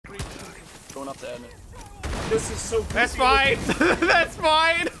Going up to admin. This is so goofy. That's fine. That's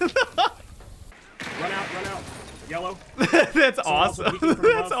fine. Run out. Yellow. That's awesome.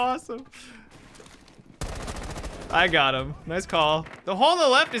 That's above. awesome. I got him. Nice call. The hole on the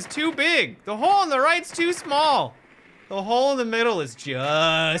left is too big. The hole on the right's too small. The hole in the middle is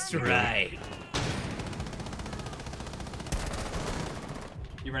just right.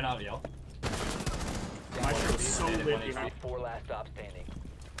 You ran out of yell. My shirt's so lit. Four last stop standing.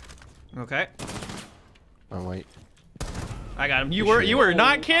 Okay. Oh wait. I got him. You were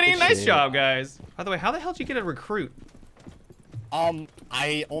not kidding. Nice job, guys. By the way, how the hell did you get a recruit?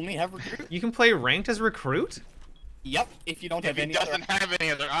 I only have recruit. You can play ranked as recruit? Yep, if you don't have any doesn't have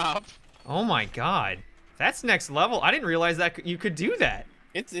any other op. Oh my god. That's next level. I didn't realize that you could do that.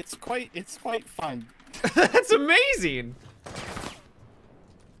 It's quite fun. That's amazing.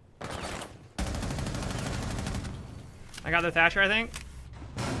 I got the Thatcher, I think.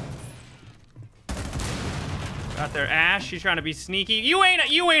 Got their Ash. She's trying to be sneaky. You ain't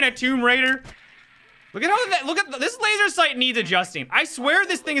a Tomb Raider. Look at this laser sight needs adjusting. I swear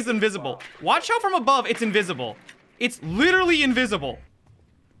this thing is invisible. Watch how from above it's invisible. It's literally invisible.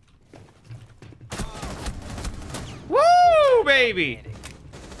 Woo, baby.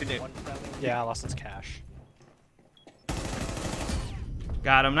 Yeah, I lost its cash.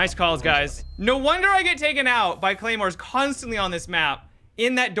 Got him. Nice calls, guys. No wonder I get taken out by claymores constantly on this map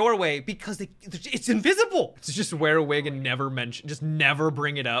in that doorway because it's invisible. It's just wear a wig and never mention, just never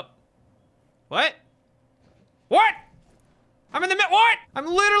bring it up. What? What? I'm in the what? I'm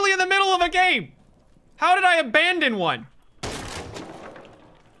literally in the middle of a game. How did I abandon one?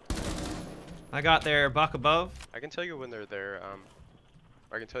 I got their buck above. I can tell you when they're there.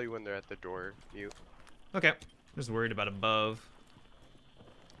 I can tell you when they're at the door. Mute. Okay. Just worried about above.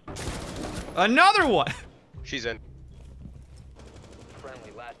 Another one. She's in.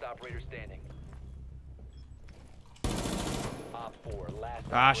 Friendly, last operator standing. Op 4, last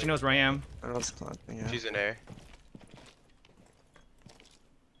Ah, she knows where I am. She's in A.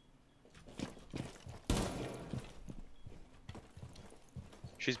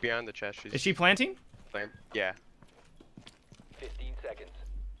 She's behind the chest. She's Is she planting? playing. Yeah. 15 seconds.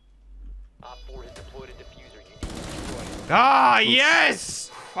 Op 4 has deployed a diffuser. You need to destroy it. Ah,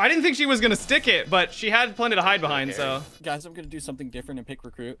 yes! I didn't think she was gonna stick it, but she had plenty to hide behind, so. Guys, I'm gonna do something different and pick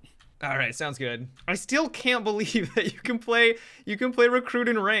recruit. All right, sounds good. I still can't believe that you can play recruit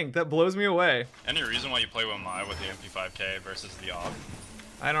in rank. That blows me away. Any reason why you play with Mai with the MP5K versus the AUG?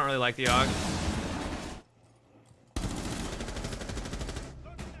 I don't really like the AUG.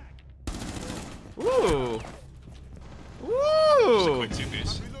 Ooh. Just a Ooh. quick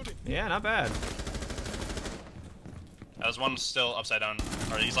two-piece. Yeah, not bad. There's one still upside down,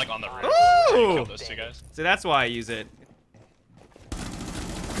 or he's like on the roof. Ooh. Killed those two guys. So that's why I use it.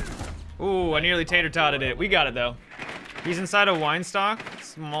 Ooh, I nearly tater-totted it. We got it though. He's inside a wine stock.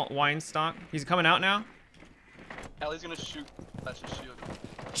 Small wine stock. He's coming out now. Ellie's gonna shoot. That's just shield.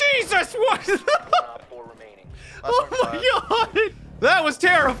 Jesus, what? Op 4 remaining. Oh my god! That was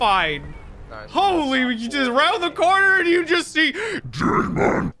terrifying. Nice. Holy, you just round the corner and you just see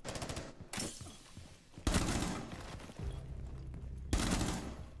Demon.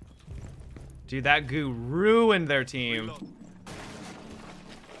 Dude, that goo ruined their team.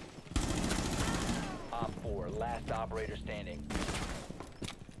 Op 4, last operator standing.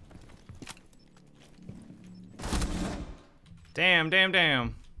 Damn, damn,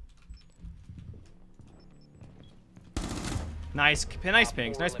 damn. Nice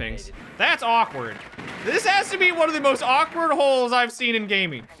pings, nice pings. That's awkward. This has to be one of the most awkward holes I've seen in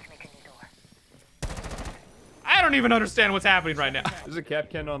gaming. I don't even understand what's happening right now. There's a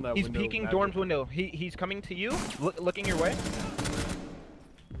CanCan on that He's window. peeking Dorm's window. He's coming to you, looking your way.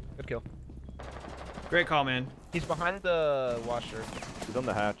 Good kill. Great call, man. He's behind the washer. He's on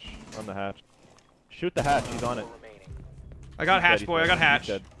the hatch. On the hatch. Shoot the hatch. He's on it. Remaining. I got He's Hatch dead, boy, I he's got dead, Hatch. he's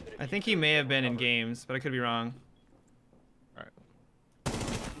dead. I think he may have been in games, but I could be wrong. Alright.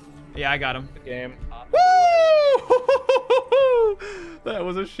 Yeah, I got him. Good game. Woo! That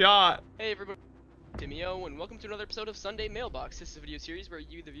was a shot. Hey everybody, Timio, and welcome to another episode of Sunday Mailbox. This is a video series where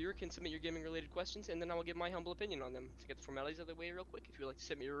you, the viewer, can submit your gaming-related questions, and then I will give my humble opinion on them. To get the formalities out of the way real quick, if you would like to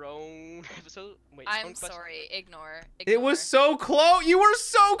submit your own episode, own I'm question. sorry, ignore. It was so close. You were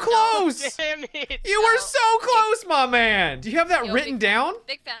so close. Damn it! You were so close, my man. Do you have that Yo, written big fan. down?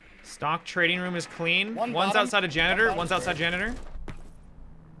 Big fan. Stock trading room is clean. One One's bottom, outside of janitor. one One's bottom outside janitor.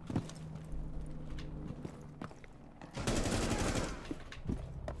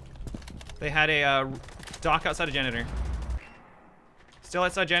 They had a dock outside of janitor. Still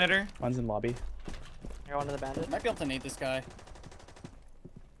outside janitor. One's in lobby. Might be able to nade this guy.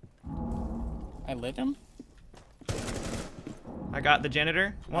 I lit him. I got the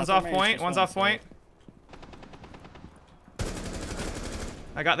janitor. One's Upper off main, point. just One's one off point.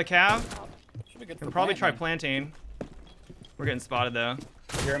 I got the cav. Should be good Can for probably try planting. planting. We're getting spotted though.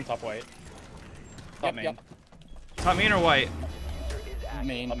 Hear him top white. Top main. Yep. Top main or white?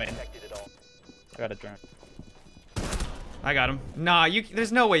 Main. Top main. I got a drone. I got him. Nah,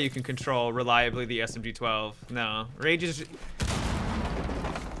 there's no way you can control reliably the SMG-12. No. Rage is...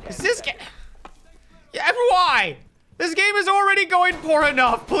 Is this game... Yeah, why? This game is already going poor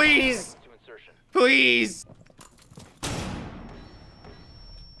enough. Please. Please.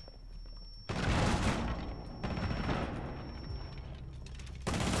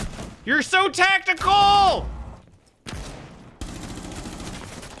 You're so tactical!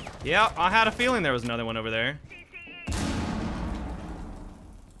 Yep, I had a feeling there was another one over there.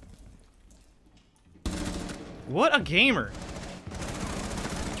 What a gamer.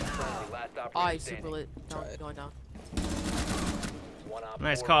 I super lit. Down, going down.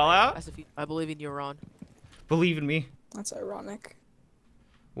 Nice call out. As if I believe in you, Ron. Believe in me. That's ironic.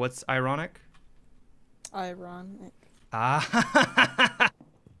 What's ironic? Ironic. Ah.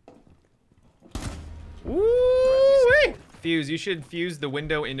 Woo-wee. Fuse, you should fuse the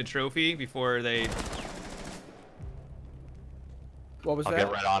window into trophy before they... What was I'll that?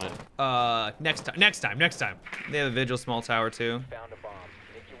 get right on it. Next time. They have a vigil small tower too. Found a bomb.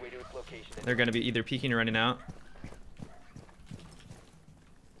 Make your way to its location. They're gonna be either peeking or running out.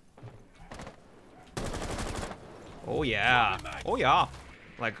 Oh yeah. Oh yeah.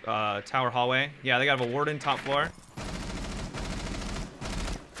 Like tower hallway. Yeah, they got a warden top floor.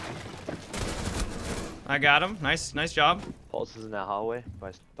 I got him. Nice job. Pulse is in that hallway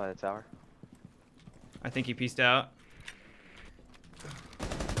by the tower. I think he pieced out.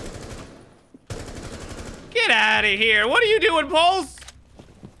 Get out of here. What are you doing, Pulse?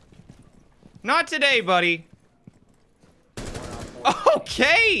 Not today, buddy.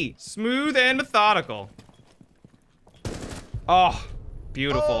 Okay. Smooth and methodical. Oh,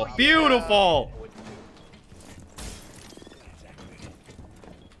 beautiful. Beautiful.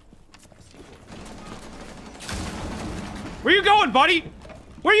 Where you going, buddy?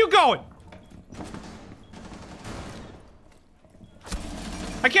 Where you going?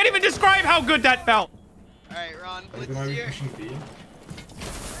 I can't even describe how good that felt. Alright, Ron, what's here?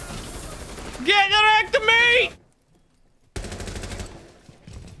 Get direct to me!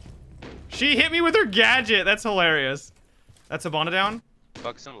 She hit me with her gadget. That's hilarious. That's Habana down.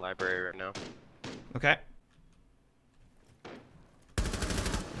 Buck's in the library right now. Okay.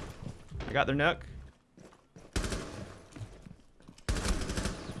 I got their nook.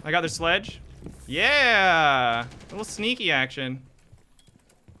 I got their sledge. Yeah! A little sneaky action.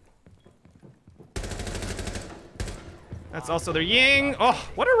 That's also their ying. Oh,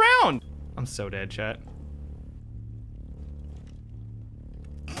 what a round! I'm so dead, chat.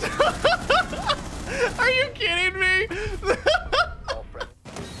 Are you kidding me?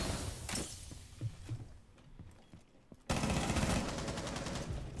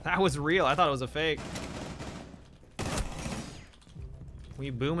 That was real. I thought it was a fake.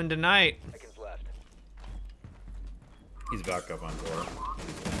 We booming tonight. He's back up on door.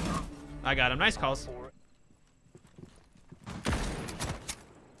 I got him. Nice calls.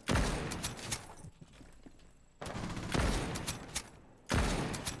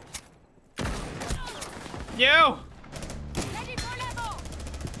 Yo!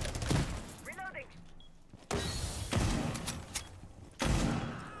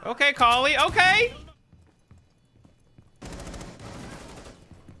 Okay, Collie. Okay.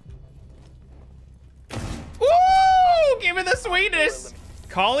 Woo! Give me the sweetness.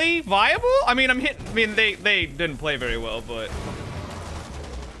 Collie viable? I mean, they didn't play very well, but.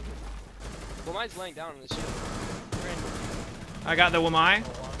 Well, mine's laying down on this shit. I got the Wamai.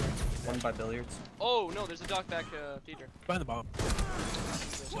 One by billiards. Oh no, there's a dock back theater. By the bomb.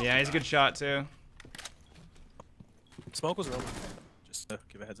 Yeah, he's a good shot too. Smoke was rolling. Just to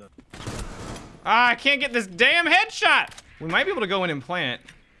give a heads up. Ah, I can't get this damn headshot. We might be able to go in and plant.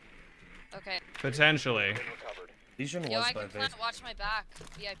 Okay. Potentially. Legion Yo, was I by can base. plant. Watch my back.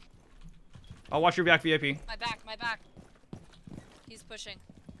 VIP. I'll watch your back, VIP. My back. My back. He's pushing.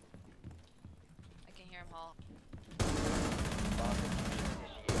 I can hear him haul.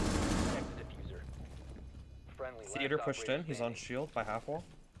 Theater pushed in. He's on shield by half wall.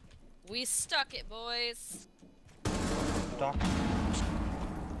 We stuck it, boys. Dock.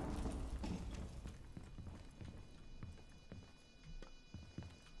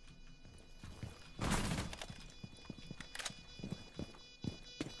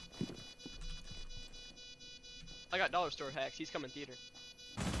 I got dollar store hacks. He's coming theater.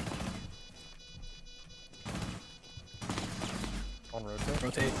 On rotate.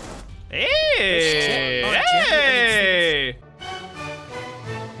 Rotate. Hey! Oh, shit. Oh,